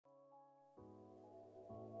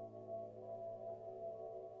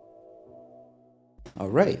All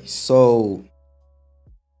right. So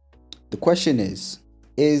the question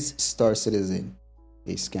is Star Citizen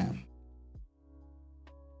a scam?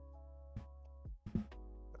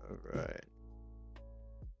 All right.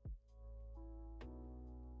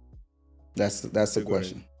 That's the So going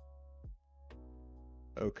question.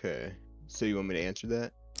 okay. So you want me to answer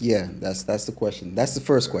that? Yeah, that's the question. That's the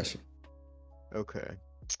first All right. question. Okay.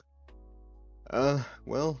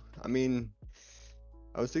 Well, I mean,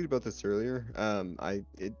 I was thinking about this earlier. I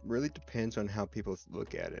it really depends on how people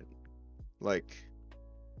look at it. Like,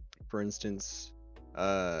 for instance,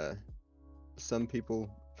 uh, some people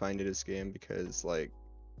find it a scam because, like,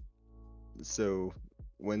 so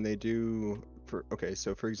when they do for okay,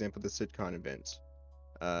 so for example, the sitcom events,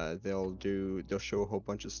 they'll show a whole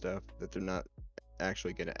bunch of stuff that they're not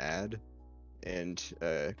actually going to add, and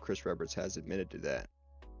Chris Roberts has admitted to that.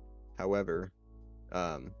 However,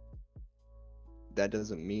 um, that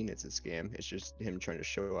doesn't mean it's a scam. It's just him trying to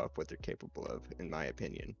show off what they're capable of, in my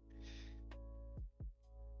opinion.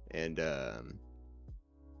 And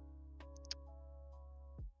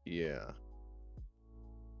yeah,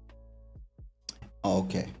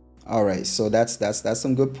 Okay. All right. So that's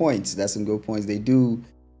some good points. That's some good points. They do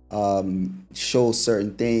show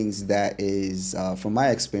certain things that is, from my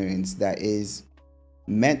experience, that is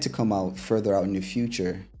meant to come out further out in the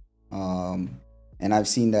future. Um, and I've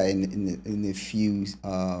seen that in the few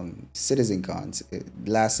Citizen Cons.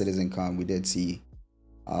 Last Citizen Con, we did see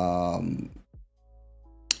um,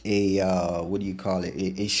 a what do you call it?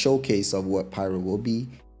 A showcase of what Pyro will be.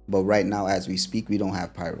 But right now, as we speak, we don't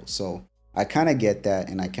have Pyro. So I kind of get that,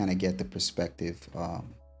 and I kind of get the perspective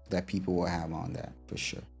that people will have on that for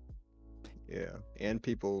sure. yeah. And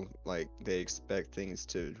people like they expect things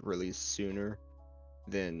to release sooner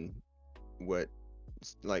than what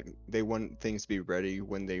like they want things to be ready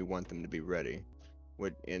when they want them to be ready.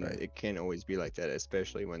 What and Right, it can't always be like that,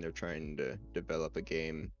 especially when they're trying to develop a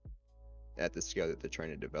game at the scale that they're trying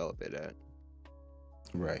to develop it at.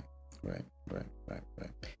 right,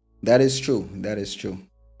 right. That is true. That is true.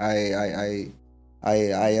 I I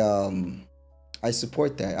I I I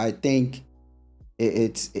support that. I think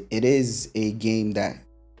it is a game that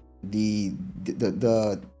the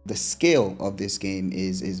the scale of this game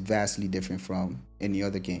is vastly different from any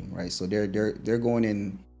other game, right? So they're going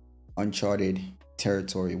in uncharted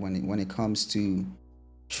territory when it comes to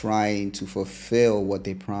trying to fulfill what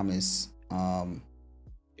they promise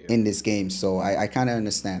Yeah. in this game. So I kind of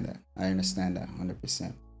understand that. I understand that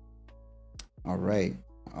 100%. All right.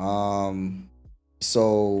 Um,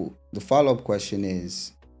 so the follow up question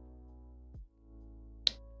is,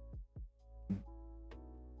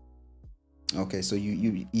 okay, so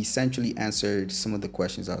you essentially answered some of the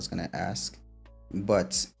questions I was gonna ask,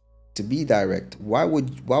 but to be direct, why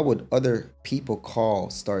would other people call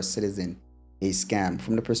Star Citizen a scam?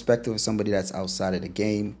 From the perspective of somebody that's outside of the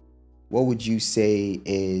game, what would you say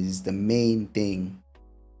is the main thing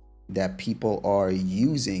that people are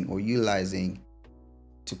using or utilizing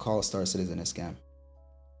to call Star Citizen a scam?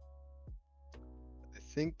 I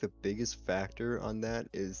think the biggest factor on that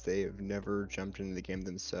is they have never jumped into the game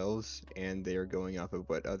themselves and they are going off of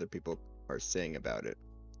what other people are saying about it.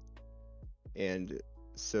 And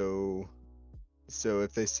so so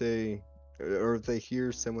if they say or if they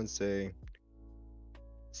hear someone say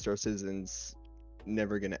Star Citizen's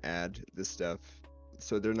never gonna add this stuff,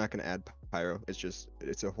 so they're not gonna add Pyro. It's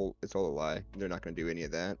all a lie. They're not gonna do any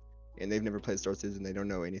of that. And they've never played Star Citizen, they don't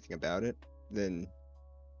know anything about it, then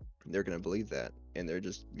they're gonna believe that. And they're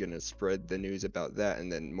just gonna spread the news about that,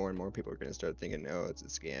 and then more and more people are gonna start thinking, oh, it's a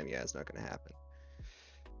scam, yeah, it's not gonna happen.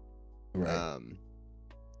 Right, Um,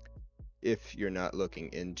 if you're not looking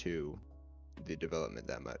into the development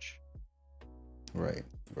that much. right,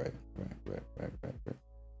 right.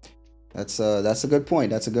 That's a good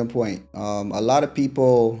point. That's a good point. A lot of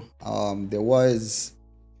people.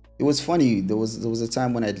 It was funny. There was a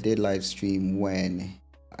time when I did live stream when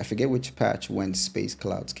I forget which patch when Space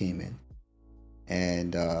Clouds came in,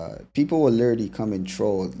 and people will literally come and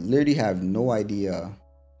troll. Literally have no idea,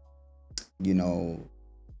 you know,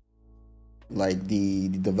 like the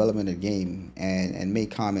development of the game, and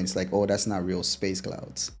make comments like, "Oh, that's not real Space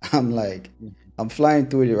Clouds." I'm like, Mhm. I'm flying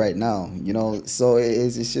through it right now, you know. So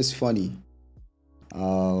it's just funny.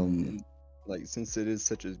 Um, And like since it is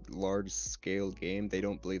such a large scale game, they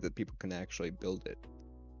don't believe that people can actually build it.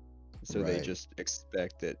 So they right, just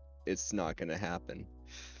expect that it's not gonna happen.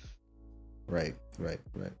 right.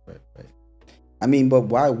 I mean, but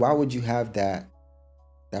why would you have that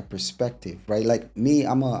perspective, right? Like me,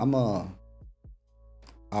 I'm a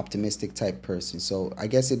optimistic type person, so I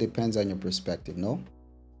guess it depends on your perspective, no?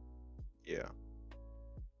 Yeah.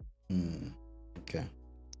 Hmm. Okay.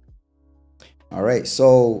 All right.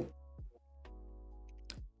 So,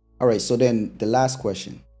 all right. So then the last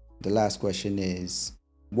question. The last question is,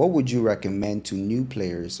 what would you recommend to new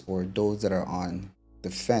players or those that are on the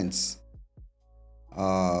fence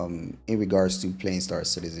in regards to playing Star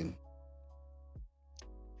Citizen?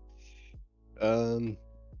 Um,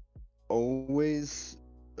 always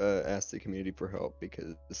ask the community for help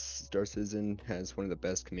because Star Citizen has one of the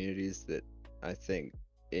best communities that I think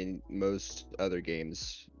in most other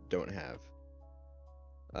games don't have.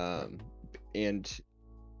 Um, and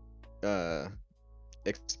uh,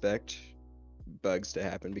 expect bugs to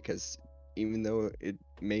happen because even though it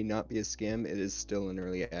may not be a scam, it is still in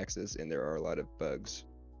early access and there are a lot of bugs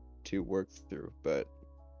to work through. But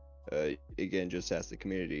again, just ask the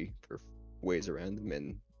community for ways around them,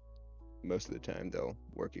 and most of the time they'll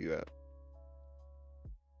work you out.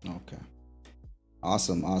 Okay.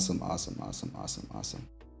 Awesome. Awesome. Awesome. Awesome. Awesome. Awesome.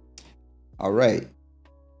 All right.